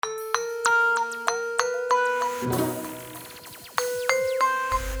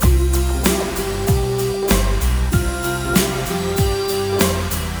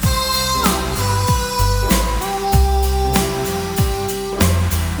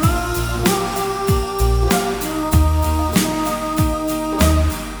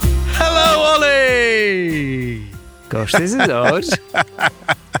Gosh, this is odd.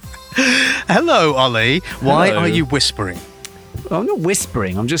 Hello, Ollie. Why Hello. are you whispering? I'm not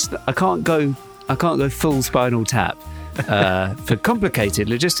whispering. I can't go full Spinal Tap. For complicated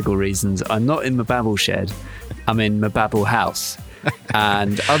logistical reasons, I'm not in my Babble shed. I'm in my Babble house.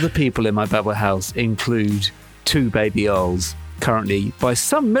 And other people in my Babble house include 2 baby owls, currently, by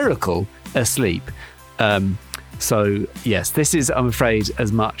some miracle, asleep. So yes, this is, I'm afraid,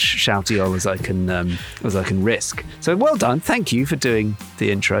 as much shouty owl as I can risk. So well done. Thank you for doing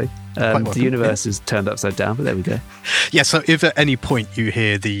the intro. The universe is turned upside down, but there we go. Yeah, so if at any point you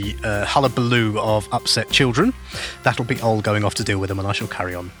hear the hullabaloo of upset children, that'll be Ol going off to deal with them, and I shall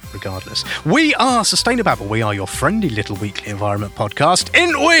carry on regardless. We are Sustainababble. We are your friendly little weekly environment podcast. In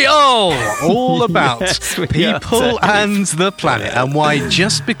we all about Yes, we people are. and the planet, and why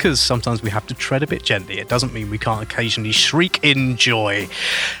just because sometimes we have to tread a bit gently, it doesn't mean we can't occasionally shriek in joy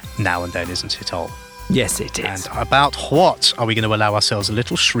now and then, isn't it, Ol? Yes, it is. And about what are we going to allow ourselves a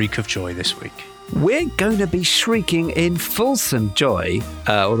little shriek of joy this week? We're going to be shrieking in fulsome joy,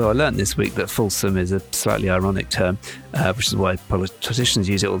 although I learned this week that fulsome is a slightly ironic term, which is why politicians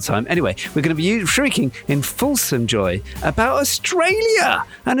use it all the time. Anyway, we're going to be shrieking in fulsome joy about Australia,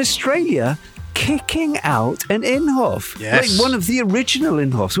 and Australia kicking out an Inhofe. Yes. Like one of the original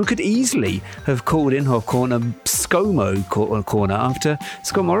Inhofes. We could easily have called Inhofe Corner ScoMo Corner after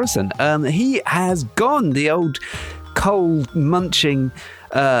Scott Morrison. He has gone, the old coal-munching,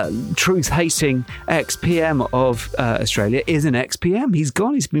 truth-hating ex-PM of Australia is an ex-PM. He's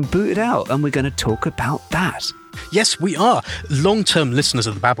gone, he's been booted out, and we're going to talk about that. Yes, we are. Long-term listeners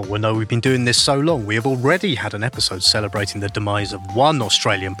of the Babble will know we've been doing this so long. We have already had an episode celebrating the demise of one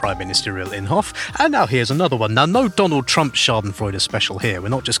Australian Prime Ministerial Inhofe, and now here's another one. Now, no Donald Trump Schadenfreude special here. We're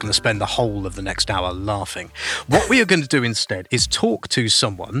not just going to spend the whole of the next hour laughing. What we are going to do instead is talk to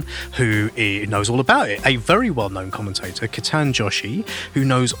someone who knows all about it, a very well-known commentator, Ketan Joshi, who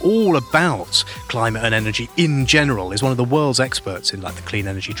knows all about climate and energy in general, is one of the world's experts in the clean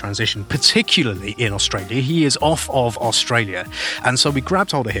energy transition, particularly in Australia. He is off of Australia. And so we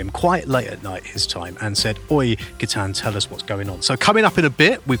grabbed hold of him quite late at night his time and said, "Oi, Ketan, tell us what's going on." So coming up in a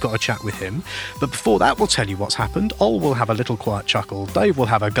bit, we've got a chat with him. But before that, we'll tell you what's happened. Ol will have a little quiet chuckle. Dave will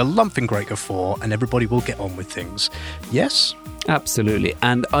have a galumphing great guffaw, and everybody will get on with things. Yes? Absolutely.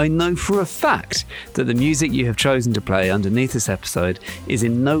 And I know for a fact that the music you have chosen to play underneath this episode is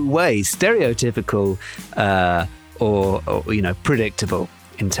in no way stereotypical or predictable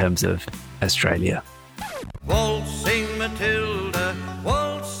in terms of Australia. Waltzing Matilda,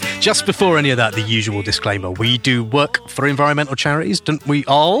 waltzing. Just before any of that, the usual disclaimer. We do work for environmental charities, don't we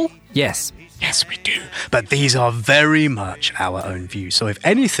all? Yes. Yes, we do. But these are very much our own views. So if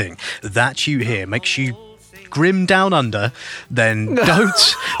anything that you hear makes you grim down under, then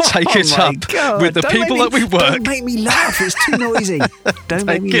don't take it my up God. with the Don't people make that we work. Don't make me laugh. It's too noisy. Don't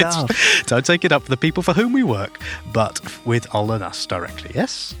make me laugh. Don't take it up with the people for whom we work, but with Ol and us directly,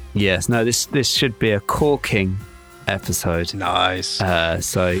 yes? Yes. No, this should be a corking episode. Nice.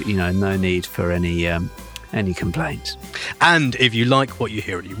 So, no need for any complaints. And if you like what you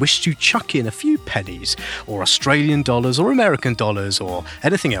hear and you wish to chuck in a few pennies or Australian dollars or American dollars or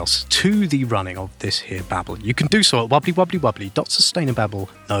anything else to the running of this here babble, you can do so at wobblywobblywobbly.sustainababble.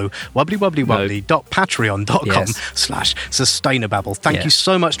 No, wobblywobblywobbly.patreon.com/sustainababble. Thank you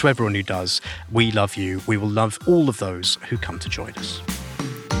so much to everyone who does. We love you. We will love all of those who come to join us.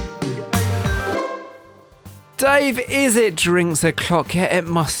 Dave, is it drinks o'clock yet? It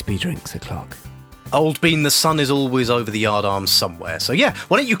must be drinks o'clock. Old Bean, the sun is always over the yard arm somewhere. So yeah,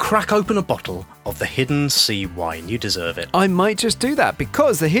 why don't you crack open a bottle of the Hidden Sea wine? You deserve it. I might just do that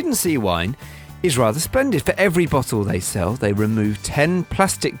because the Hidden Sea wine is rather splendid. For every bottle they sell, they remove 10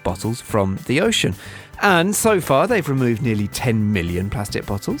 plastic bottles from the ocean. And so far, they've removed nearly 10 million plastic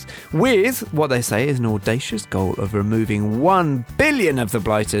bottles, with what they say is an audacious goal of removing 1 billion of the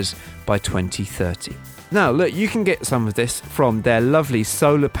blighters by 2030. Now, look, you can get some of this from their lovely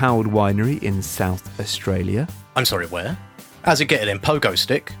solar-powered winery in South Australia. I'm sorry, where? How's it get it in? Pogo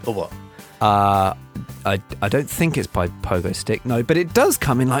stick or what? I don't think it's by Pogo Stick, no, but it does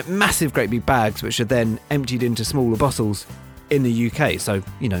come in massive great big bags, which are then emptied into smaller bottles in the UK. So,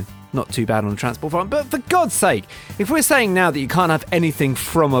 not too bad on the transport front. But for God's sake, if we're saying now that you can't have anything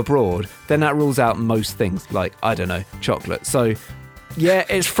from abroad, then that rules out most things, chocolate. So Yeah,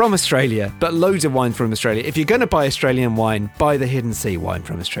 it's from Australia, but loads of wine from Australia. If you're going to buy Australian wine, buy the Hidden Sea wine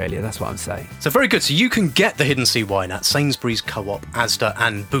from Australia. That's what I'm saying. So very good. So you can get the Hidden Sea wine at Sainsbury's, Co-op, Asda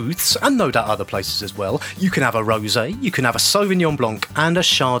and Booths, and no doubt other places as well. You can have a rosé, you can have a Sauvignon Blanc and a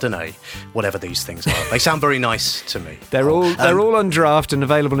Chardonnay, whatever these things are. They sound very nice to me. They're all on draft and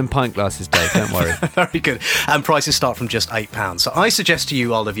available in pint glasses, Dave. Don't worry. Very good. And prices start from just £8. So I suggest to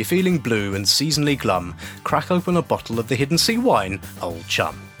you, Olive, if you're feeling blue and seasonally glum, crack open a bottle of the Hidden Sea wine, Old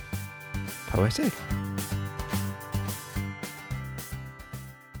Chum. Poetic.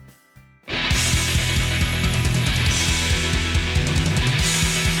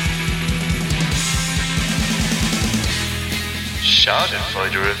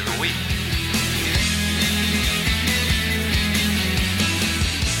 Schadenfreude of the week.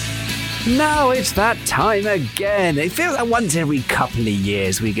 Now it's that time again. It feels like once every couple of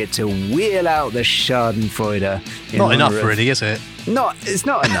years we get to wheel out the Schadenfreude. Not enough, really, is it? It's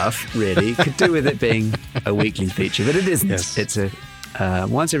not enough, really. Could do with it being a weekly feature, but it isn't. Yes. It's a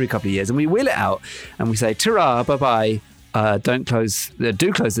once every couple of years, and we wheel it out and we say, "Ta-ra, bye-bye." Do close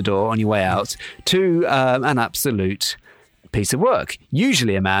the door on your way out to an absolute piece of work.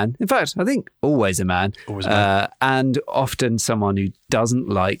 Usually a man. In fact, I think always a man. Always a man. And often someone who doesn't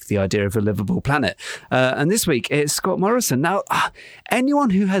like the idea of a livable planet. And this week it's Scott Morrison. Now, anyone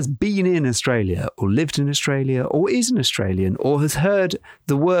who has been in Australia or lived in Australia or is an Australian or has heard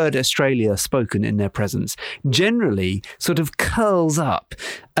the word Australia spoken in their presence generally sort of curls up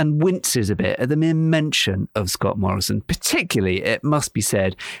and winces a bit at the mere mention of Scott Morrison. Particularly, it must be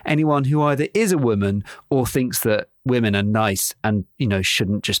said, anyone who either is a woman or thinks that women are nice and,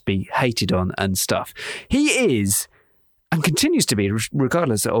 shouldn't just be hated on and stuff. He is, and continues to be,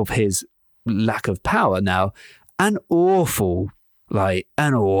 regardless of his lack of power now, an awful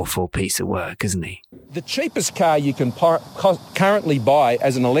piece of work, isn't he? The cheapest car you can currently buy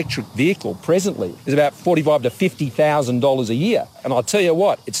as an electric vehicle presently is about $45,000 to $50,000 a year. And I'll tell you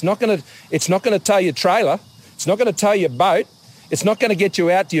what, it's not going to tow your trailer, it's not going to tow your boat, it's not going to get you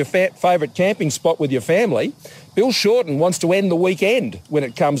out to your favourite camping spot with your family. Bill Shorten wants to end the weekend when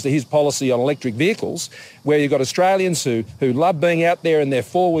it comes to his policy on electric vehicles, where you've got Australians who love being out there in their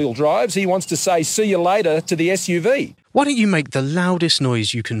four-wheel drives. He wants to say, see you later to the SUV. Why don't you make the loudest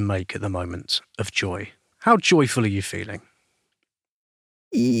noise you can make at the moment of joy? How joyful are you feeling?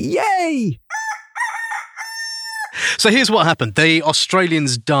 Yay! So here's what happened. The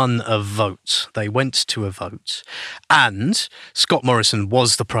Australians done a vote. They went to a vote. And Scott Morrison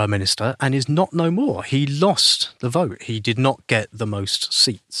was the Prime Minister and is not no more. He lost the vote. He did not get the most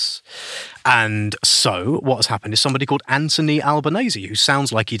seats. And so what has happened is somebody called Anthony Albanese, who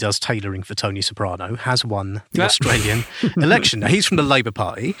sounds like he does tailoring for Tony Soprano, has won the Australian election. Now, he's from the Labour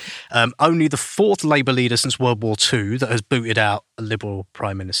Party, only the fourth Labour leader since World War II that has booted out a Liberal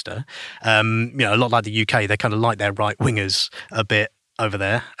Prime Minister. A lot like the UK, they kind of like their right-wingers a bit over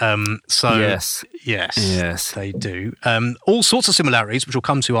there. Yes, they do. All sorts of similarities, which we'll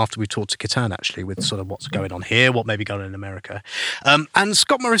come to after we talk to Ketan, actually, with sort of what's going on here, what may be going on in America. And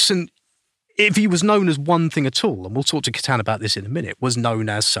Scott Morrison, if he was known as one thing at all, and we'll talk to Ketan about this in a minute, was known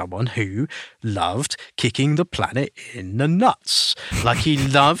as someone who loved kicking the planet in the nuts. Like he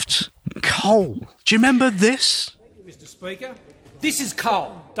loved coal. Do you remember this? Thank you, Mr. Speaker. This is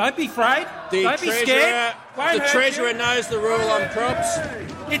coal. Don't be afraid. Don't be Treasurer, scared. the Treasurer knows the rule on crops.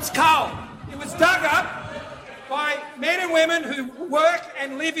 It's coal. It was dug up by men and women who work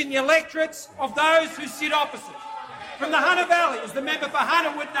and live in the electorates of those who sit opposite. From the Hunter Valley, as the member for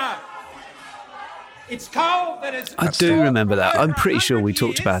Hunter would know. It's coal that is... I do remember that. I'm pretty sure we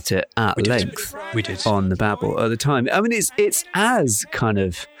talked about it at length. We did. On the Babble at the time. I mean, it's as kind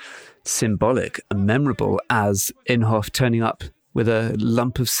of symbolic and memorable as Inhofe turning up with a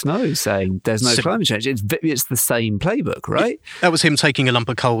lump of snow saying there's no climate change. It's the same playbook, right? That was him taking a lump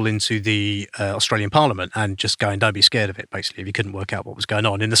of coal into the Australian Parliament and just going, don't be scared of it, basically, if you couldn't work out what was going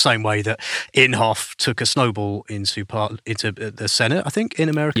on. In the same way that Inhofe took a snowball into the Senate, I think, in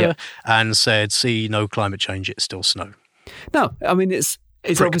America, and said, see, no climate change, it's still snow. No, I mean, it's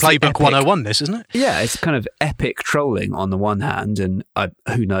Playbook epic. 101, this, isn't it? Yeah, it's kind of epic trolling on the one hand, and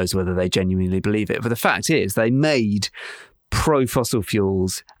who knows whether they genuinely believe it. But the fact is, they made pro-fossil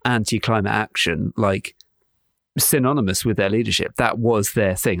fuels, anti-climate action, like, synonymous with their leadership. That was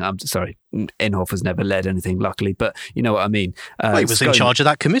their thing. I'm sorry, Inhofe has never led anything, luckily, but you know what I mean. He was in charge of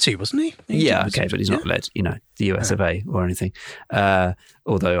that committee, wasn't he? Yeah, okay, but he's not led, the US of A or anything.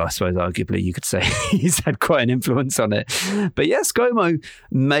 Although I suppose arguably you could say he's had quite an influence on it. But yeah, ScoMo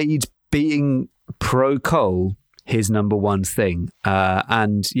made being pro-coal his number one thing.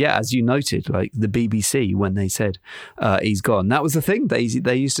 And yeah, as you noted, like the BBC, when they said he's gone, that was the thing.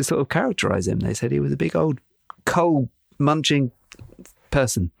 They used to sort of characterise him. They said he was a big old coal munching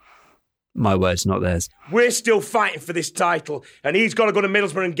person. My words, not theirs. We're still fighting for this title, and he's got to go to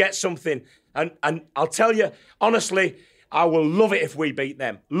Middlesbrough and get something. And I'll tell you, honestly, I will love it if we beat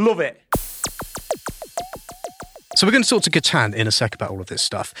them. Love it. So we're going to talk to Catan in a sec about all of this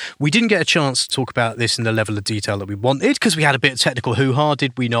stuff. We didn't get a chance to talk about this in the level of detail that we wanted because we had a bit of technical hoo-ha,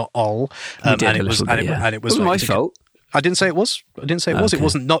 did we not, Ol? We did a little bit, yeah. It wasn't my fault. I didn't say it was. Okay. It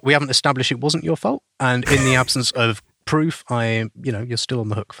wasn't. We haven't established it wasn't your fault. And in the absence of proof, you're still on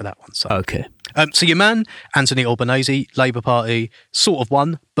the hook for that one. So. Okay. So your man, Anthony Albanese, Labour Party, sort of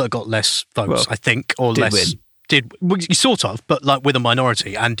won, but got less votes, well, I think, or did less. Sort of, but like with a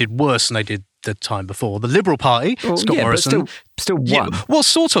minority, and did worse than they did the time before. The Liberal Party, Scott Morrison, but still won. Yeah, well,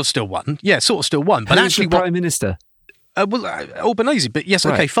 sort of still won. Yeah, sort of still won. But Who's actually, the Prime Minister? Albanese, but yes,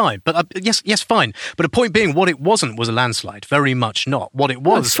 okay, fine. But yes, fine. But the point being, what it wasn't was a landslide. Very much not. What it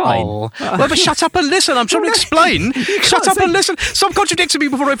was, fine. Well, but shut up and listen. I'm trying to explain. Shut up and listen. Stop contradicting me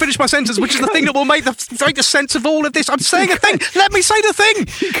before I finish my sentence, which is the thing that will make the sense of all of this. I'm saying a thing. Let me say the thing.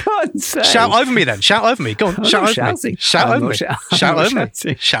 You can't say. Shout over me then. Shout over me. Go on. Shout over me. Shout over me. Shout over me.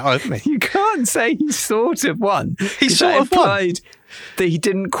 Shout over me. You can't say he sort of won. He sort of won. That he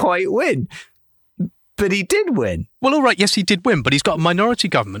didn't quite win. But he did win. Well, all right, yes, he did win, but he's got a minority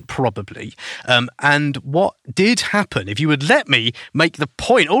government, probably. And what did happen, if you would let me make the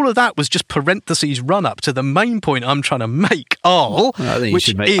point, all of that was just parentheses run up to the main point I'm trying to make, I think you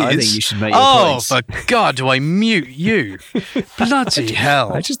should make your points. For God, do I mute you? Bloody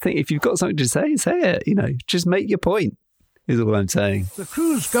hell. I just think if you've got something to say it. Just make your point, is all I'm saying. The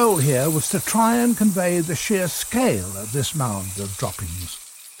crew's goal here was to try and convey the sheer scale of this mound of droppings.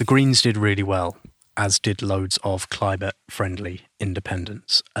 The Greens did really well, as did loads of climate-friendly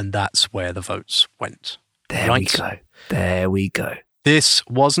independents. And that's where the votes went. There we go. This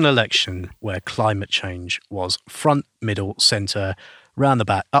was an election where climate change was front, middle, centre, round the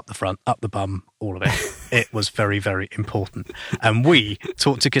back, up the front, up the bum, all of it. It was very, very important. And we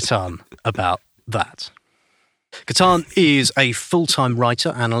talked to Catan about that. Catan is a full-time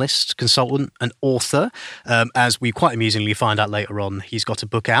writer, analyst, consultant, and author. As we quite amusingly find out later on, he's got a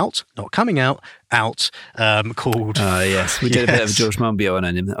book out, not coming out, called... yes, we did a bit of a George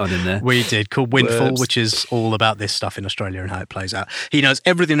Monbiot on him there. We did, called Windfall, which is all about this stuff in Australia and how it plays out. He knows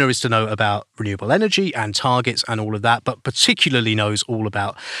everything there is to know about renewable energy and targets and all of that, but particularly knows all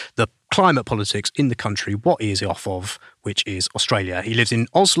about the climate politics in the country, what he is off of, which is Australia. He lives in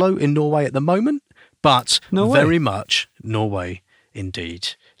Oslo in Norway at the moment, but very much Norway indeed.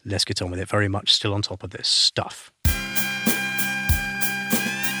 Let's get on with it. Very much still on top of this stuff.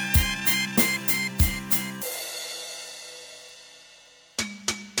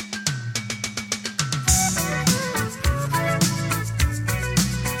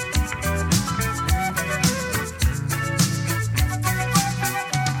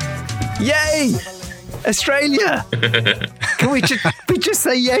 Yay! Australia! Can we just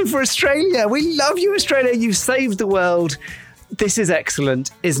say yay for Australia? We love you, Australia. You've saved the world. This is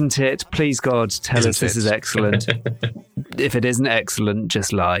excellent, isn't it? Please, God, tell us this is excellent. If it isn't excellent,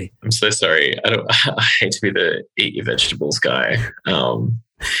 just lie. I'm so sorry. I hate to be the eat your vegetables guy.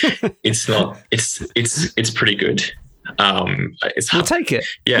 It's not. It's pretty good. We'll take it.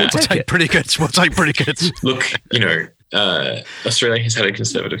 Yeah, we'll take pretty good. Look, Australia has had a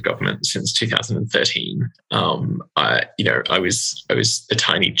Conservative government since 2013. I was a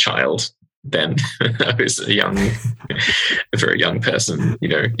tiny child then. I was a very young person,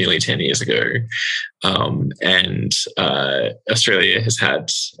 nearly 10 years ago. And Australia has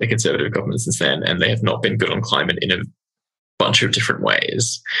had a Conservative government since then, and they have not been good on climate in a bunch of different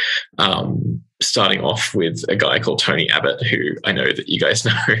ways. Starting off with a guy called Tony Abbott, who I know that you guys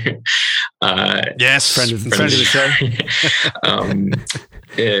know. Yes, friend of the show.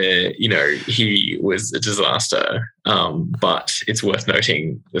 He was a disaster. But it's worth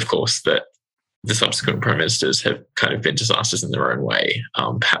noting, of course, that the subsequent prime ministers have kind of been disasters in their own way.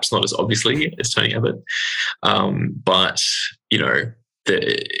 Perhaps not as obviously as Tony Abbott, but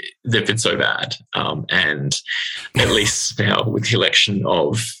they've been so bad. And at least now with the election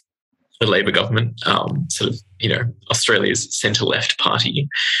of the Labour government, Australia's centre-left party,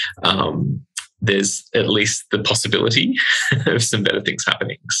 there's at least the possibility of some better things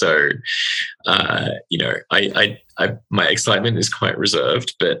happening. So, my excitement is quite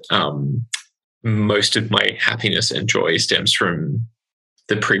reserved, but most of my happiness and joy stems from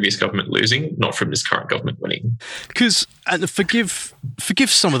the previous government losing, not from this current government winning. Because, and forgive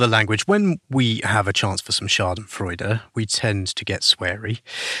some of the language, when we have a chance for some schadenfreude, we tend to get sweary.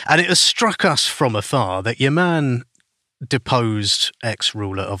 And it has struck us from afar that your man, deposed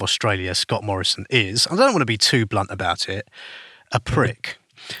ex-ruler of Australia, Scott Morrison, is, I don't want to be too blunt about it, a prick,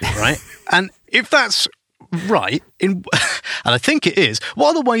 right? And if that's right, and I think it is,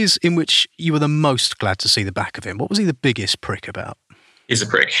 what are the ways in which you were the most glad to see the back of him? What was he the biggest prick about? He's a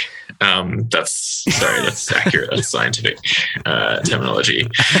prick. That's accurate. That's scientific terminology.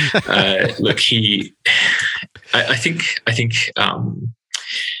 Look, I think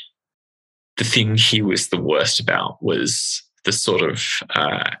the thing he was the worst about was the sort of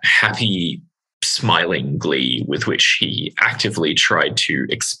happy, smiling glee with which he actively tried to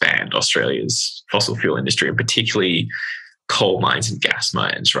expand Australia's fossil fuel industry, and particularly coal mines and gas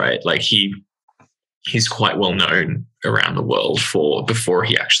mines, right? Like he's quite well known around the world for, before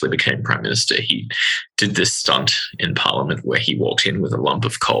he actually became Prime Minister, he did this stunt in Parliament where he walked in with a lump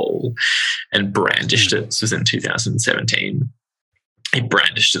of coal and brandished it. This was in 2017. He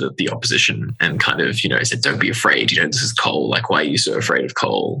brandished it at the opposition and kind of, said, don't be afraid, this is coal. Like, why are you so afraid of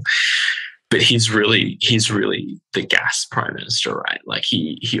coal? But he's really the gas prime minister, right? Like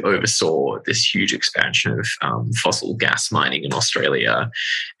he oversaw this huge expansion of fossil gas mining in Australia,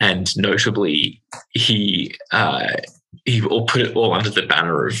 and notably he all put it all under the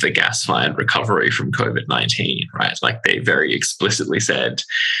banner of the gas-fired recovery from COVID-19, right? Like they very explicitly said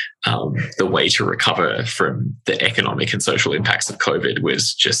the way to recover from the economic and social impacts of COVID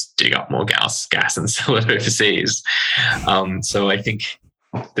was just dig up more gas and sell it overseas. So I think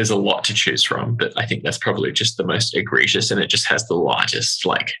there's a lot to choose from, but I think that's probably just the most egregious, and it just has the largest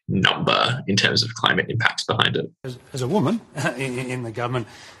number in terms of climate impacts behind it. As a woman in the government,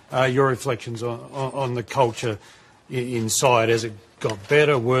 your reflections on the culture inside, has it got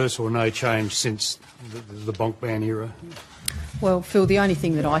better, worse, or no change since the bonk ban era? Well, Phil, the only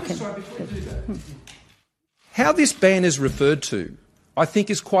thing that I can... How this ban is referred to, I think,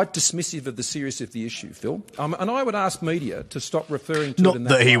 is quite dismissive of the seriousness of the issue, Phil. And I would ask media to stop referring to it in that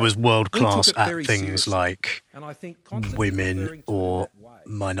way. Not that he was world-class at things like women or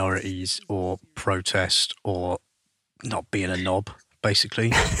minorities or protest or not being a knob,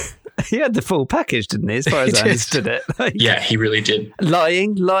 basically. He had the full package, didn't he, as far as I understood it? Yeah, he really did.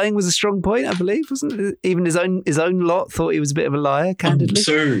 Lying was a strong point, I believe, wasn't it? Even his own lot thought he was a bit of a liar, candidly.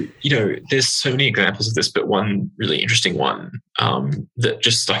 So, there's so many examples of this, but one really interesting one that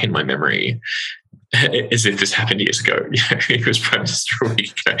just stuck in my memory, as if this happened years ago. He was Prime Minister a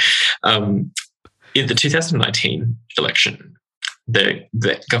week ago. In the 2019 election, the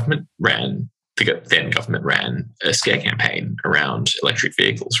government ran a scare campaign around electric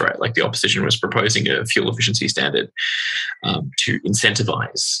vehicles, right? Like the opposition was proposing a fuel efficiency standard to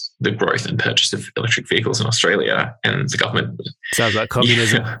incentivize the growth and purchase of electric vehicles in Australia. And the government... Sounds like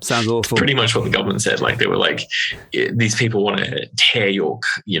communism. Yeah, sounds awful. Pretty much what the government said. Like they were like, these people want to tear your,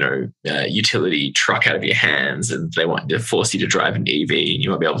 utility truck out of your hands, and they want to force you to drive an EV, and you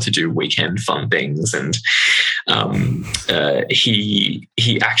won't be able to do weekend fun things. And he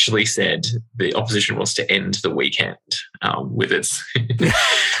actually said the opposition wants to end the weekend with its with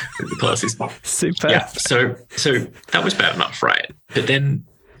the policies. Super. Yeah. So that was bad enough, right? But then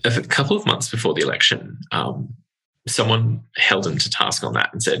a couple of months before the election, someone held him to task on that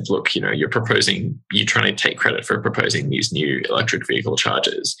and said, look, you're trying to take credit for proposing these new electric vehicle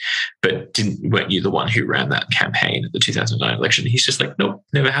charges, but weren't you the one who ran that campaign at the 2009 election? He's just like, nope,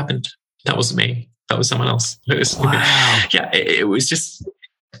 never happened. That wasn't me. That was someone else. Wow. Yeah, it was just,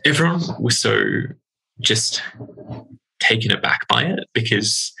 everyone was so just taken aback by it,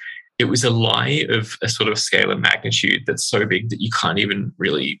 because it was a lie of a sort of scale and magnitude that's so big that you can't even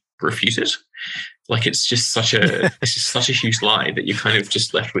really refute it. Like it's just such a huge lie that you're kind of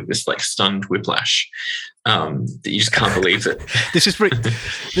just left with this stunned whiplash that you just can't believe it. This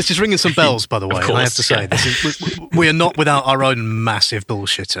is ringing some bells, by the way. Course, I have to say, we are not without our own massive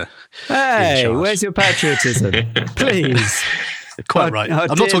bullshitter. Hey, where's your patriotism? Please. Quite right. I'm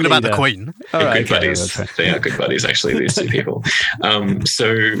not talking about the Queen. All right, good buddies. They are good buddies, actually, these two people.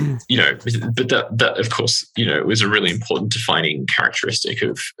 So, but that of course, was a really important defining characteristic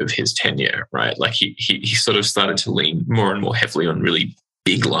of his tenure, right? Like he sort of started to lean more and more heavily on really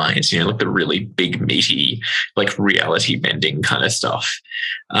big lies, like the really big, meaty, like reality bending kind of stuff,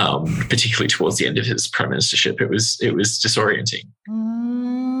 particularly towards the end of his prime ministership. It was disorienting.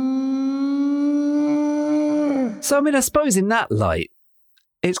 So, I suppose in that light,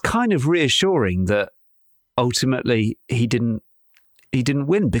 it's kind of reassuring that ultimately he didn't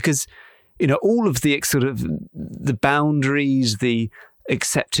win, because, all of the sort of the boundaries, the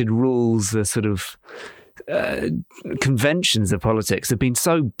accepted rules, the sort of conventions of politics have been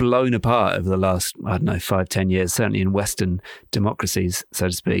so blown apart over the last, 5-10 years, certainly in Western democracies, so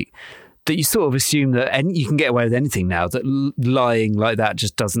to speak, that you sort of assume that you can get away with anything now, that lying like that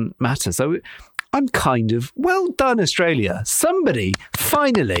just doesn't matter. So I'm kind of, well done, Australia. Somebody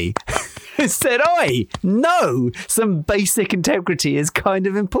finally said, oi, no, some basic integrity is kind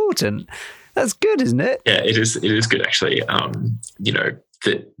of important. That's good, isn't it? Yeah, it is good, actually. I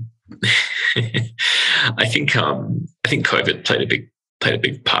think COVID played a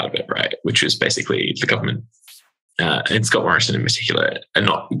big part of it, right? Which was basically the government and Scott Morrison in particular are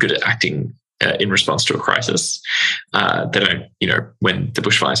not good at acting in response to a crisis. They don't, when the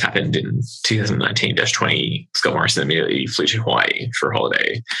bushfires happened in 2019-20, Scott Morrison immediately flew to Hawaii for a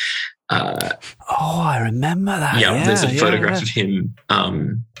holiday. I remember that. Yeah, there's a photograph of him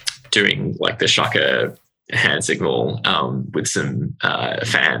doing like the Shaka hand signal with some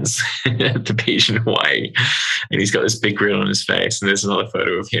fans at the beach in Hawaii, and he's got this big grin on his face. And there's another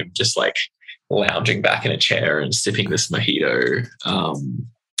photo of him just like lounging back in a chair and sipping this mojito.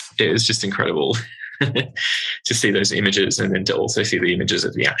 It was just incredible to see those images, and then to also see the images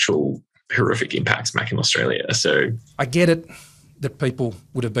of the actual horrific impacts back in Australia. So I get it that people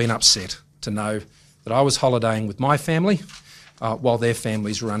would have been upset to know that I was holidaying with my family while their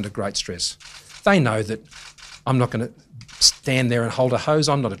families were under great stress. They know that I'm not going to stand there and hold a hose.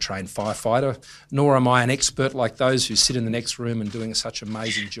 I'm not a trained firefighter, nor am I an expert like those who sit in the next room and doing such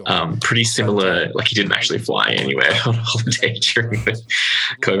amazing job. Pretty similar, like he didn't actually fly anywhere on holiday during the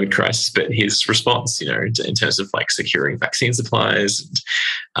COVID crisis, but his response, in terms of like securing vaccine supplies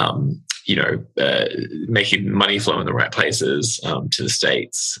and, making money flow in the right places to the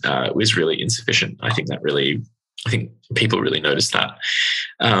States was really insufficient. I think people really noticed that.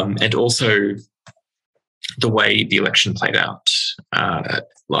 And also, the way the election played out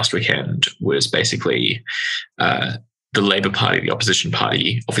last weekend was basically the Labor Party, the opposition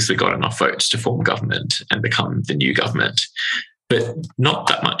party, obviously got enough votes to form government and become the new government, but not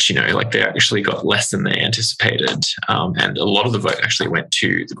that much, like they actually got less than they anticipated. And a lot of the vote actually went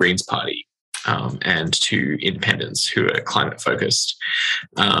to the Greens Party and to independents who are climate focused.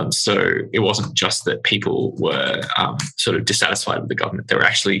 So it wasn't just that people were sort of dissatisfied with the government. They were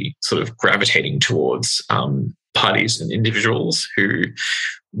actually sort of gravitating towards parties and individuals who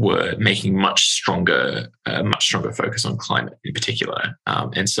were making much stronger focus on climate in particular.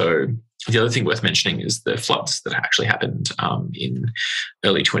 And so the other thing worth mentioning is the floods that actually happened in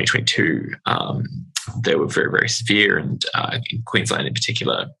early 2022. They were very, very severe, and in Queensland in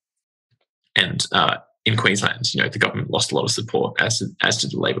particular. And in Queensland, the government lost a lot of support, as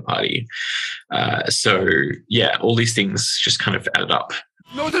did the Labor Party. So, all these things just kind of added up.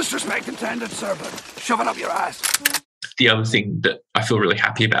 No disrespect intended, sir, but shove it up your ass. The other thing that I feel really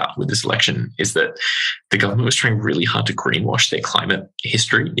happy about with this election is that the government was trying really hard to greenwash their climate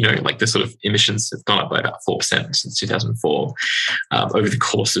history. Like the sort of emissions have gone up by about 4% since 2004 over the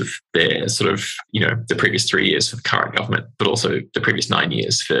course of their sort of, the previous 3 years for the current government, but also the previous 9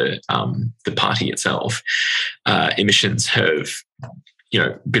 years for the party itself. Emissions have,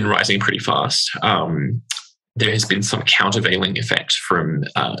 been rising pretty fast. There has been some countervailing effect from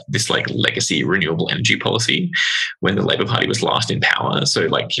this like legacy renewable energy policy when the Labor Party was last in power. So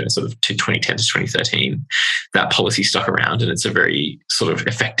sort of to 2010 to 2013, that policy stuck around, and it's a very sort of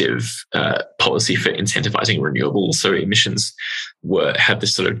effective policy for incentivizing renewables. So emissions had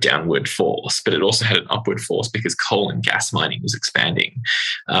this sort of downward force, but it also had an upward force because coal and gas mining was expanding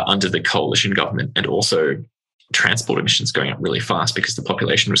under the coalition government, and also transport emissions going up really fast because the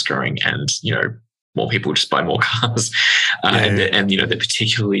population was growing, and more people just buy more cars, and they're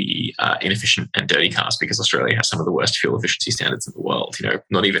particularly inefficient and dirty cars because Australia has some of the worst fuel efficiency standards in the world.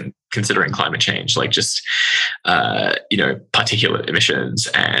 Not even considering climate change, like just particulate emissions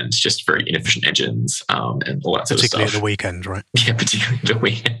and just very inefficient engines and all that sort of stuff. Particularly at the weekend, right? Yeah, particularly at the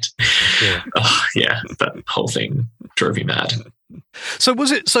weekend. Yeah, that whole thing drove me mad. So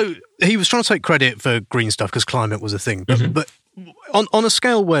he was trying to take credit for green stuff because climate was a thing, but on a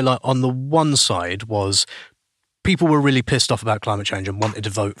scale where, like, on the one side was people were really pissed off about climate change and wanted to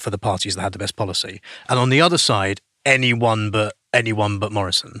vote for the parties that had the best policy, and on the other side, anyone but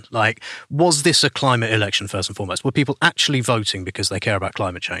Morrison. Like, was this a climate election first and foremost? Were people actually voting because they care about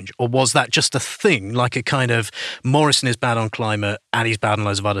climate change, or was that just a thing, like a kind of Morrison is bad on climate and he's bad on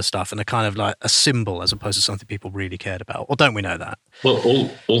loads of other stuff, and a kind of like a symbol as opposed to something people really cared about? Or don't we know that? Well,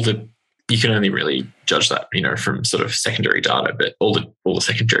 all the you can only really judge that, from sort of secondary data, but all the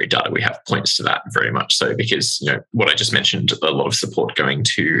secondary data we have points to that very much so, because, what I just mentioned, a lot of support going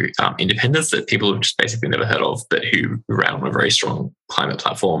to independents that people have just basically never heard of, but who ran on a very strong climate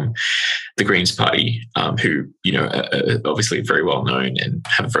platform. The Greens Party, who, are obviously very well known and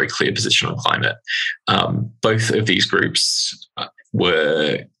have a very clear position on climate. Both of these groups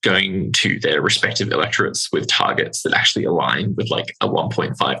were going to their respective electorates with targets that actually align with like a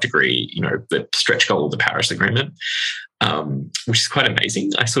 1.5 degree, the stretch goal of the Paris Agreement, which is quite amazing.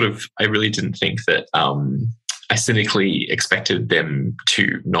 I really didn't think that, I cynically expected them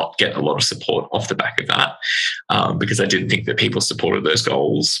to not get a lot of support off the back of that, because I didn't think that people supported those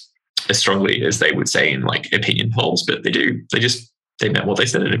goals as strongly as they would say in like opinion polls, but they do. They meant what they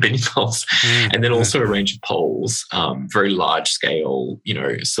said in opinion polls. And then also a range of polls, very large scale,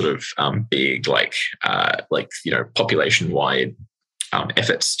 big, population-wide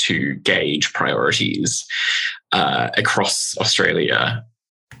efforts to gauge priorities across Australia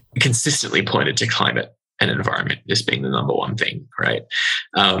consistently pointed to climate and environment as being the number one thing, right?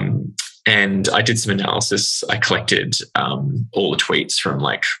 And I did some analysis. I collected all the tweets from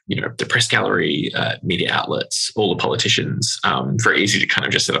the press gallery, media outlets, all the politicians. Very easy to kind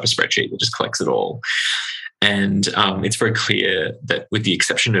of just set up a spreadsheet that just collects it all. And it's very clear that with the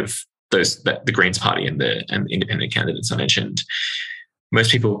exception of the Greens Party and the independent candidates I mentioned,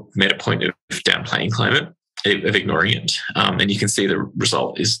 most people made a point of downplaying climate, of ignoring it. And you can see the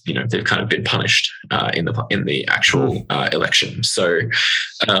result is, they've kind of been punished in the actual election. So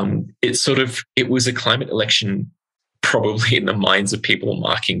it was a climate election probably in the minds of people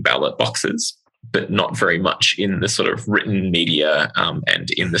marking ballot boxes, but not very much in the sort of written media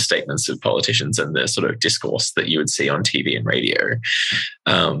and in the statements of politicians and the sort of discourse that you would see on TV and radio.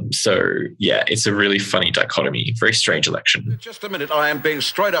 It's a really funny dichotomy, very strange election. Just a minute, I am being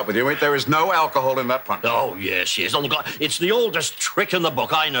straight up with you. There is no alcohol in that punch. Oh, yes. Oh, God, it's the oldest trick in the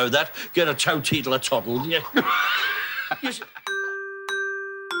book. I know that. Get a toe teetle a toddle. Yeah. Yes.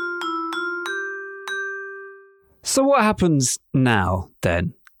 So what happens now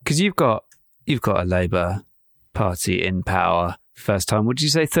then? Because you've got a Labour Party in power first time. Would you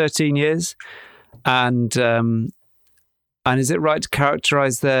say 13 years? And is it right to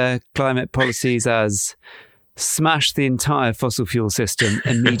characterise their climate policies as smash the entire fossil fuel system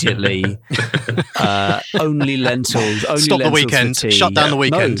immediately, only lentils, only stop lentils the weekend, for tea. shut down the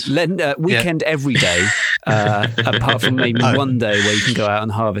weekend, weekend every day, apart from maybe one day where you can go out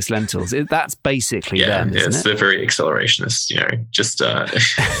and harvest lentils. That's basically them, isn't it? They're very accelerationists, just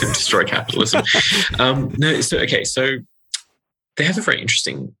destroy capitalism. So they have a very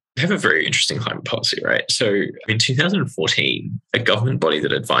interesting climate policy, right? So in 2014, a government body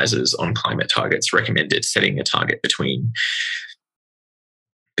that advises on climate targets recommended setting a target between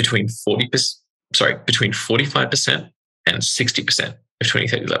 45% and 60% of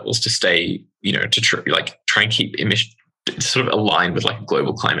 2030 levels to stay, to try and keep emission, sort of aligned with like a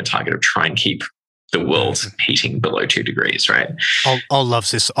global climate target of try and keep the world's heating below 2 degrees, right? I'll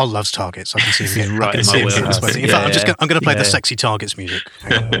loves this. I'll loves targets. I can see him. Right in my wheelhouse. In fact, I'm going to play the sexy targets music.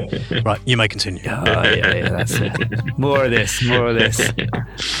 Right, you may continue. That's it. More of this.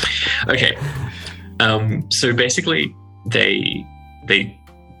 Okay. So basically, they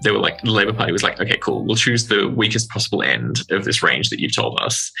were like, the Labour Party was like, okay, cool, we'll choose the weakest possible end of this range that you've told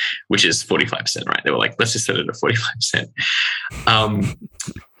us, which is 45%, right? They were like, let's just set it at 45%. And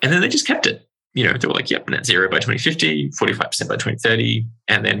then they just kept it. They were like, yep, net zero by 2050, 45% by 2030.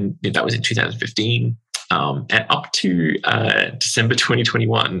 And then that was in 2015. And up to December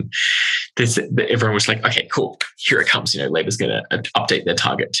 2021, everyone was like, okay, cool, here it comes. Labour's going to update their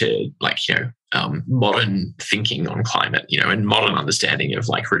target to modern thinking on climate, and modern understanding of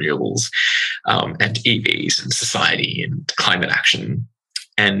like renewables and EVs and society and climate action.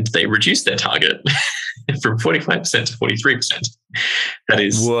 And they reduced their target from 45% to 43%. That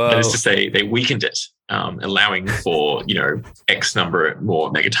is to say, they weakened it, allowing for X number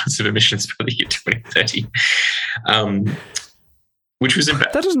more megatons of emissions by the year 2030, which was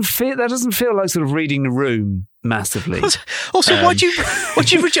that doesn't feel like sort of reading the room massively. Also, why'd you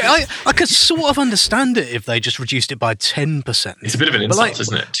reject? I could sort of understand it if they just reduced it by 10%. It's a bit of an insult,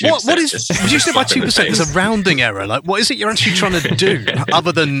 isn't it? What is reduced it by 2%? It's a rounding error. Like, what is it you're actually trying to do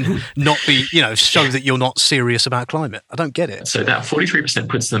other than not be, show that you're not serious about climate? I don't get it. So that 43%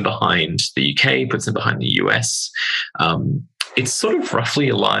 puts them behind the UK, puts them behind the US. It's sort of roughly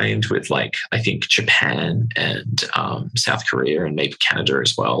aligned with, I think Japan and South Korea and maybe Canada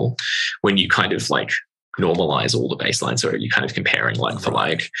as well, when you kind of normalize all the baselines, or you're kind of comparing like for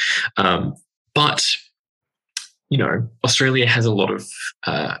like. But Australia has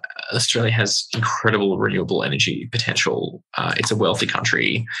Australia has incredible renewable energy potential. It's a wealthy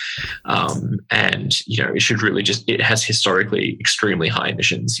country, and it has historically extremely high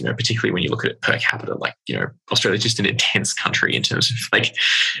emissions. Particularly when you look at it per capita, Australia's just an intense country in terms of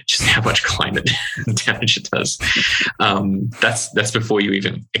just how much climate damage it does. That's before you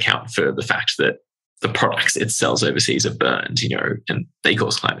even account for the fact that the products it sells overseas are burned, and they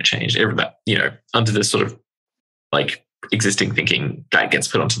cause climate change. Under this sort of existing thinking that gets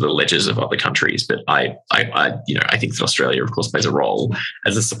put onto the ledgers of other countries. But I think that Australia, of course, plays a role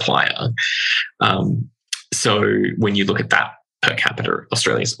as a supplier. So when you look at that per capita,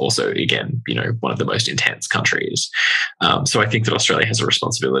 Australia is also, again, one of the most intense countries. So I think that Australia has a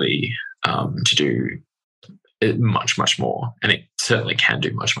responsibility to do much, much more, and it certainly can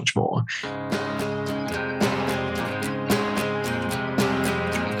do much, much more.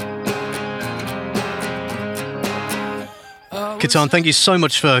 Ketan, thank you so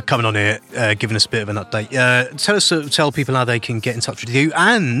much for coming on here, giving us a bit of an update. Tell people how they can get in touch with you,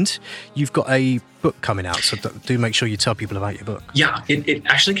 and you've got a book coming out, so do make sure you tell people about your book. Yeah, it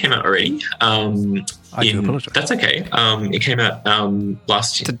actually came out already. I do apologise. That's okay. It came out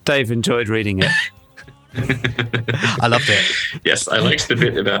last year. Dave enjoyed reading it. I loved it. Yes, I liked the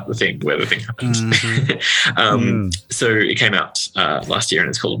bit about the thing where the thing happens. Mm-hmm. So it came out last year, and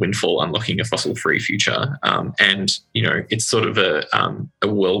it's called Windfall: Unlocking a Fossil-Free Future. And it's sort of a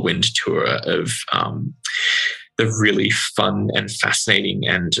whirlwind tour of the really fun and fascinating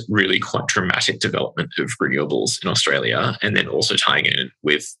and really quite dramatic development of renewables in Australia, and then also tying in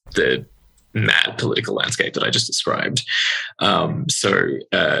with the mad political landscape that I just described.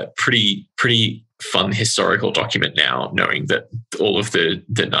 Pretty fun historical document now, knowing that all of the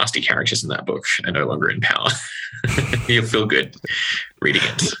nasty characters in that book are no longer in power. You'll feel good reading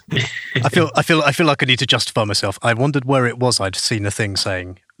it. I feel like I need to justify myself. I wondered where it was. I'd seen a thing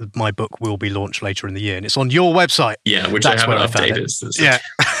saying my book will be launched later in the year, and it's on your website. Yeah, which I haven't updated. Yeah.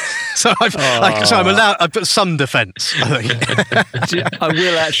 So I'm allowed. I've got some defence, I think. I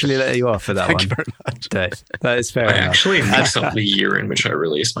will actually let you off for that one. Thank you very much, Dave. That is fair I enough. actually mix up the year in which I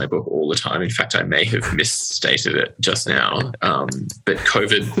release my book all the time. In fact, I may have misstated it just now. But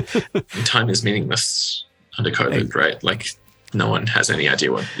COVID, time is meaningless under COVID, right? No one has any idea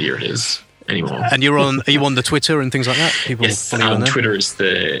what year it is anymore. And are you on the Twitter and things like that? People yes, follow you on there? Twitter is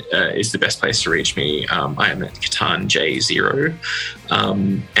the best place to reach me. I am at KetanJ0,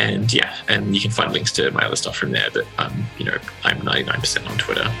 and you can find links to my other stuff from there. But I'm 99% on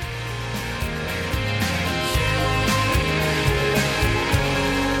Twitter.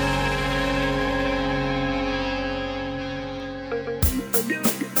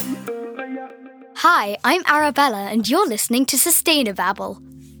 Hi, I'm Arabella, and you're listening to Sustainababble.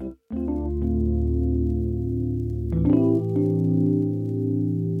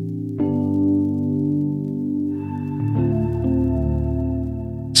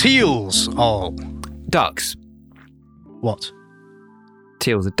 Teals are ducks. What?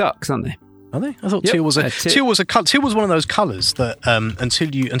 Teals are ducks, aren't they? Are they? I thought teal was one of those colours that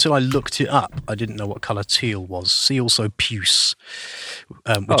until I looked it up, I didn't know what colour teal was. See also puce,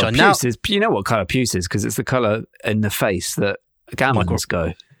 which I now. You know what colour puce is because it's the colour in the face that gammons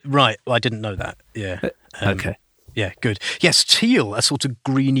go. Right, well, I didn't know that. Yeah. Okay. Yeah, good. Yes, teal, a sort of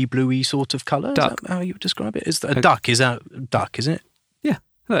greeny bluey sort of colour. Duck. Is that how you would describe it? Is that a duck? Is that duck? Is it? Yeah.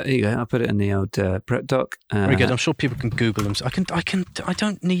 Look, here you go. I'll put it in the old prep doc. Very good. I'm sure people can Google them. I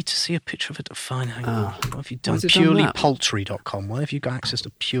don't need to see a picture of it. Fine. Hang on. What have you done? Purelypoultry.com. Why have you got access to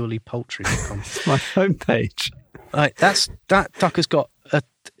purelypoultry.com? It's my homepage. Right, that duck has got a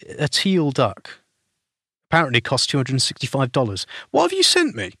teal duck. Apparently costs $265. What have you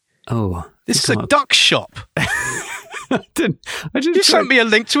sent me? Oh. This is a duck shop. You sent me a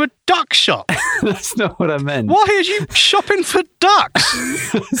link to a duck shop. That's not what I meant. Why are you shopping for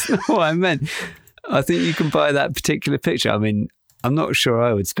ducks? That's not what I meant. I think you can buy that particular picture. I mean, I'm not sure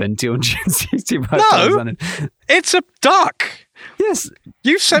I would spend $265 on it. It's a duck. Yes.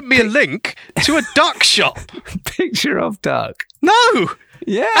 You sent me a link to a duck shop. Picture of duck. No.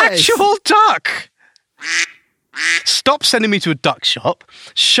 Yes. Actual duck. Stop sending me to a duck shop.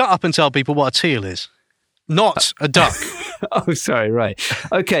 Shut up and tell people what a teal is. Not a duck. Oh, sorry, right.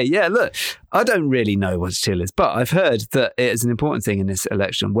 Okay, yeah, look, I don't really know what a teal is, but I've heard that it is an important thing in this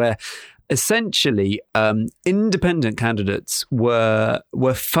election where essentially independent candidates were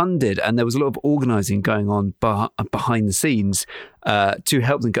funded, and there was a lot of organising going on behind the scenes to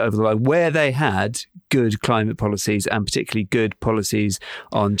help them get over the line, where they had good climate policies and particularly good policies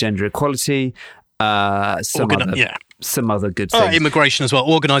on gender equality, some other good things. Immigration as well,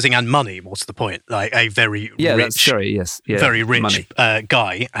 organising and money. What's the point? Like a very rich, very rich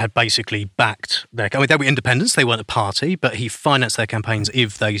guy had basically backed their. I mean, they were independents; they weren't a party, but he financed their campaigns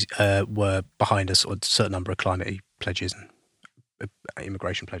if they were behind a certain number of climate pledges and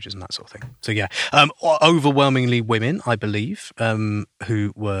immigration pledges and that sort of thing. So yeah, overwhelmingly women, I believe,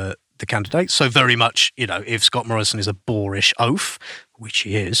 who were the candidates. So very much, if Scott Morrison is a boorish oaf, which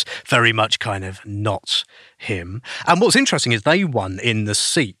he is, very much kind of not him. And what's interesting is they won in the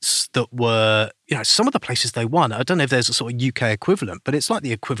seats that were, some of the places they won, I don't know if there's a sort of UK equivalent, but it's like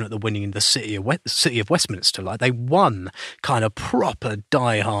the equivalent of winning in the city of Westminster. Like they won kind of proper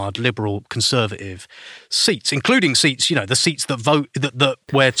diehard liberal conservative seats, including seats, the seats that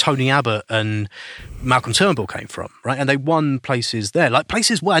where Tony Abbott and Malcolm Turnbull came from, right? And they won places there, like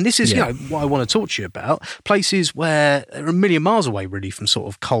places where, and this is, what I want to talk to you about, places where they're a million miles away really from sort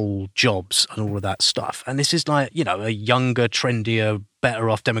of coal jobs and all of that stuff. And this is like, a younger, trendier, better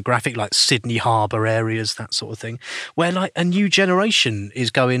off demographic, like Sydney Harbour areas, that sort of thing, where like a new generation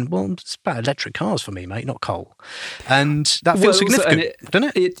is going, well, it's about electric cars for me, mate, not coal. And that feels significant,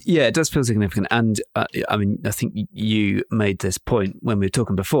 doesn't it? It does feel significant. And I mean, I think you made this point when we were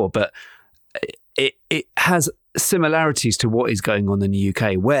talking before, but it has similarities to what is going on in the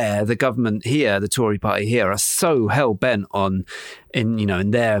UK, where the government here, the Tory party here, are so hell-bent on,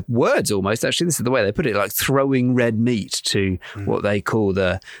 in their words almost, actually, this is the way they put it, like throwing red meat to what they call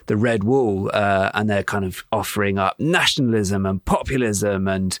the red wall, and they're kind of offering up nationalism and populism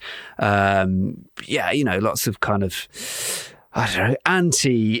and, lots of kind of, I don't know,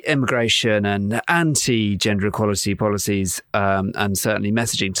 anti-immigration and anti-gender equality policies, and certainly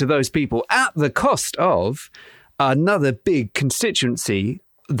messaging to those people at the cost of another big constituency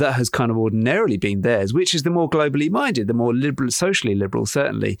that has kind of ordinarily been theirs, which is the more globally minded, the more liberal, socially liberal,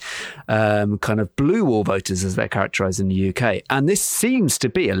 certainly, kind of blue wall voters as they're characterised in the UK. And this seems to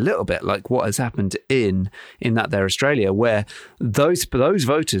be a little bit like what has happened in that there Australia, where those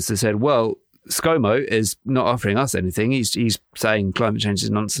voters have said, well, ScoMo is not offering us anything. He's saying climate change is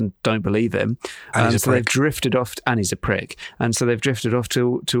nonsense. Don't believe him. And so they've drifted off, and he's a prick. And so they've drifted off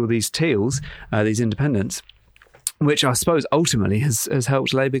to all these teals, these independents, which I suppose ultimately has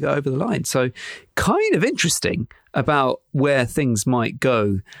helped Labour go over the line. So kind of interesting about where things might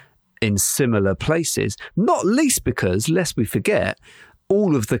go in similar places, not least because, lest we forget,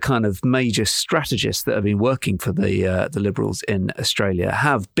 all of the kind of major strategists that have been working for the Liberals in Australia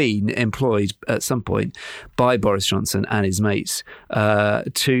have been employed at some point by Boris Johnson and his mates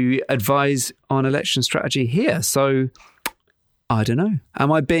to advise on election strategy here. So I don't know.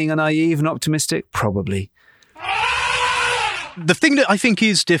 Am I being naive and optimistic? Probably. The thing that I think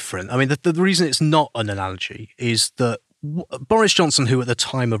is different, I mean, the reason it's not an analogy is that Boris Johnson, who at the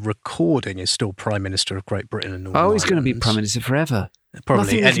time of recording is still Prime Minister of Great Britain and Northern he's going to be Prime Minister forever.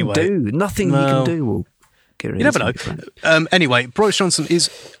 Probably. Nothing he can do will get rid of him. You never know. Anyway, Boris Johnson is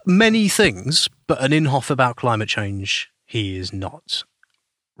many things, but an in-hoff about climate change, he is not.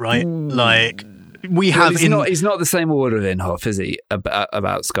 Right? Like, we have... He's not the same order of in-hoff, is he,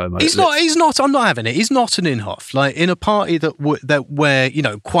 about ScoMo? He's not. I'm not having it. He's not an in-hoff. Like, in a party where,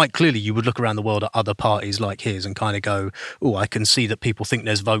 quite clearly you would look around the world at other parties like his and kind of go, oh, I can see that people think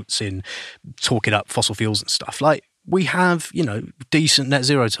there's votes in talking up fossil fuels and stuff. Like, we have, decent net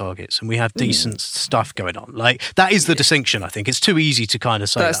zero targets and we have decent stuff going on. Like, that is the distinction, I think. It's too easy to kind of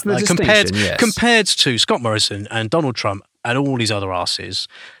say That's that. The like, distinction, compared to Scott Morrison and Donald Trump and all these other asses,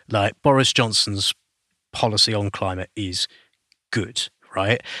 like, Boris Johnson's policy on climate is good,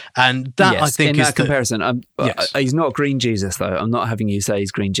 right? And that, I think, in is that comparison. He's not Green Jesus, though. I'm not having you say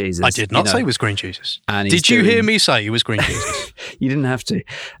he's Green Jesus. I did not say he was Green Jesus. And did you hear me say he was Green Jesus? You didn't have to.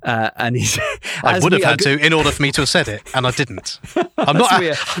 And he's. I would have had to in order for me to have said it, and I didn't. I'm not.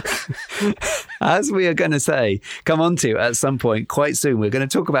 As we are going to come on to at some point quite soon, we're going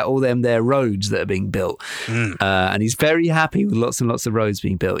to talk about all their roads that are being built. And he's very happy with lots and lots of roads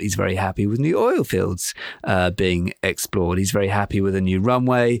being built. He's very happy with new oil fields being explored. He's very happy with a new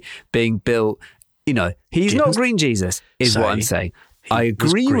runway being built. He's not Green Jesus, is what I'm saying. I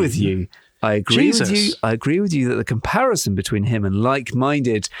agree with you. I agree with you that the comparison between him and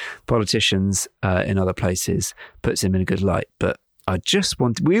like-minded politicians in other places puts him in a good light. But I just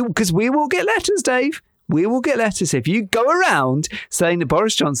because we will get letters, Dave. We will get letters if you go around saying that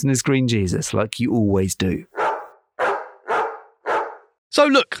Boris Johnson is Green Jesus, like you always do. So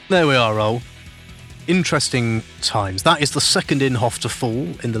look, there we are, Roll. Interesting times. That is the second in-hoff to fall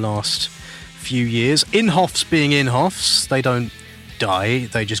in the last few years. In-hoffs being in-hoffs, they don't die.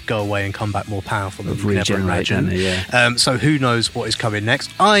 They just go away and come back more powerful than you could ever Regenerate, imagine. don't they? Yeah. So who knows what is coming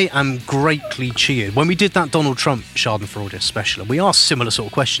next? I am greatly cheered. When we did that Donald Trump Schadenfreude special, we asked similar sort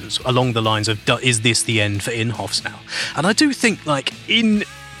of questions along the lines of, is this the end for Inhofs now? And I do think, like, in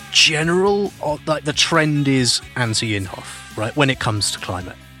general, like, the trend is anti-Inhof, right, when it comes to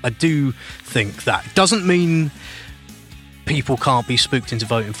climate. I do think that. Doesn't mean people can't be spooked into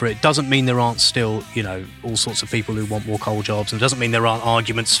voting for it. Doesn't mean there aren't still, all sorts of people who want more coal jobs, and doesn't mean there aren't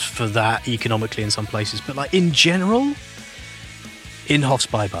arguments for that economically in some places. But, like, in general, Inhof's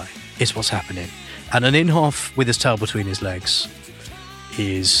bye-bye is what's happening. And an Inhof with his tail between his legs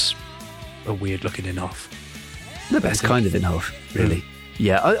is a weird-looking Inhof. The best kind of Inhof, really.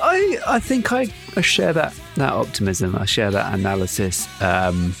 Yeah, I think I share that optimism. I share that analysis.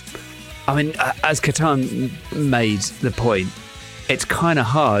 I mean, as Catan made the point, it's kind of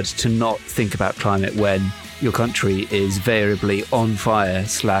hard to not think about climate when your country is variably on fire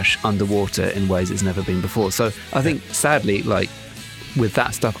 / underwater in ways it's never been before. So I think, sadly, like, with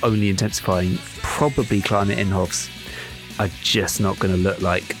that stuff only intensifying, probably climate Inhofs are just not going to look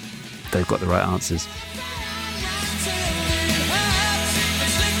like they've got the right answers.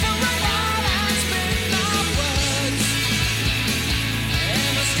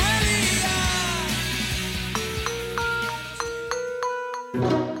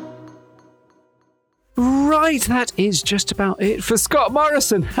 Right, that is just about it for Scott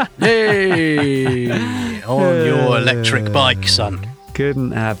Morrison. Hey, on your electric bike, son.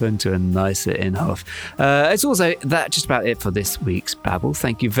 Couldn't happen to a nicer Inhof. It's also just about it for this week's Babble.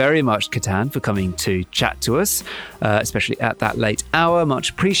 Thank you very much, Catan, for coming to chat to us, especially at that late hour.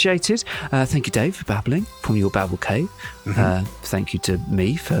 Much appreciated. Thank you, Dave, for babbling from your Babble Cave. Mm-hmm. Thank you to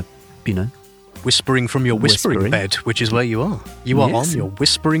me for, whispering from your whispering bed, which is where you are. You are Yes. on your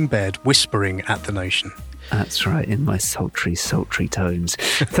whispering bed, whispering at the nation. That's right, in my sultry, sultry tones.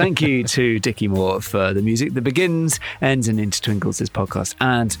 Thank you to Dickie Moore for the music that begins, ends and intertwinkles this podcast,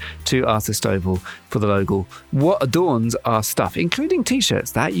 and to Arthur Stovall for the logo what adorns our stuff, including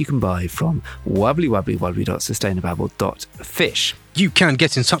t-shirts that you can buy from wobbly.sustainababble.fish. You can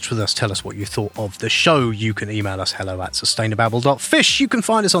get in touch with us, tell us what you thought of the show. You can email us hello@sustainababble.fish. You can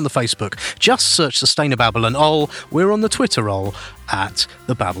find us on the Facebook. Just search Sustainababble and Ol. We're on the Twitter Ol at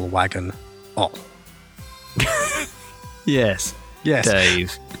the Babble Wagon Ol. Yes,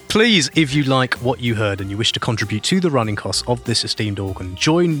 Dave. Please, if you like what you heard and you wish to contribute to the running costs of this esteemed organ,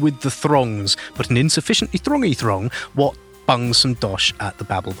 join with the throngs, but an insufficiently trongy throng, what bung some dosh at the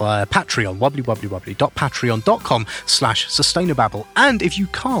Babble via Patreon, wobbly.patreon.com/sustainababble. And if you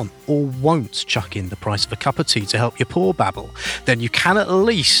can't or won't chuck in the price of a cup of tea to help your poor babble, then you can at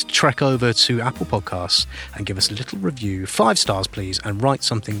least trek over to Apple Podcasts and give us a little review, 5 stars please, and write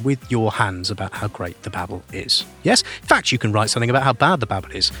something with your hands about how great the Babble is. Yes, in fact, you can write something about how bad the Babble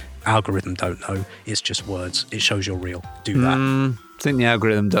is. Algorithm don't know, it's just words. It shows you're real. Do that. I think the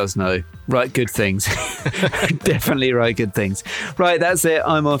algorithm does know. Write good things. Definitely write good things. Right, that's it.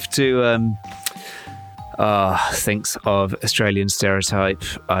 I'm off to thinks of Australian stereotype.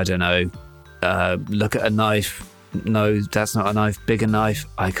 I don't know. Look at a knife. No, that's not a knife. Bigger knife.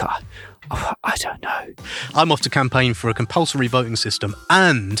 I can't. I don't know. I'm off to campaign for a compulsory voting system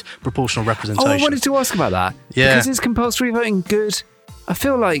and proportional representation. Oh, I wanted to ask about that. Yeah. Because is compulsory voting good? I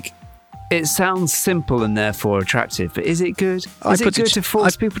feel like it sounds simple and therefore attractive, but is it good? Is it good to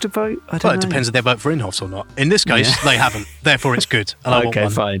force people to vote? I don't know. It depends if they vote for Inhofs or not. In this case, they haven't. Therefore, it's good. And I want one.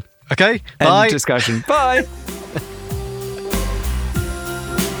 Fine. Okay, End bye. discussion. Bye.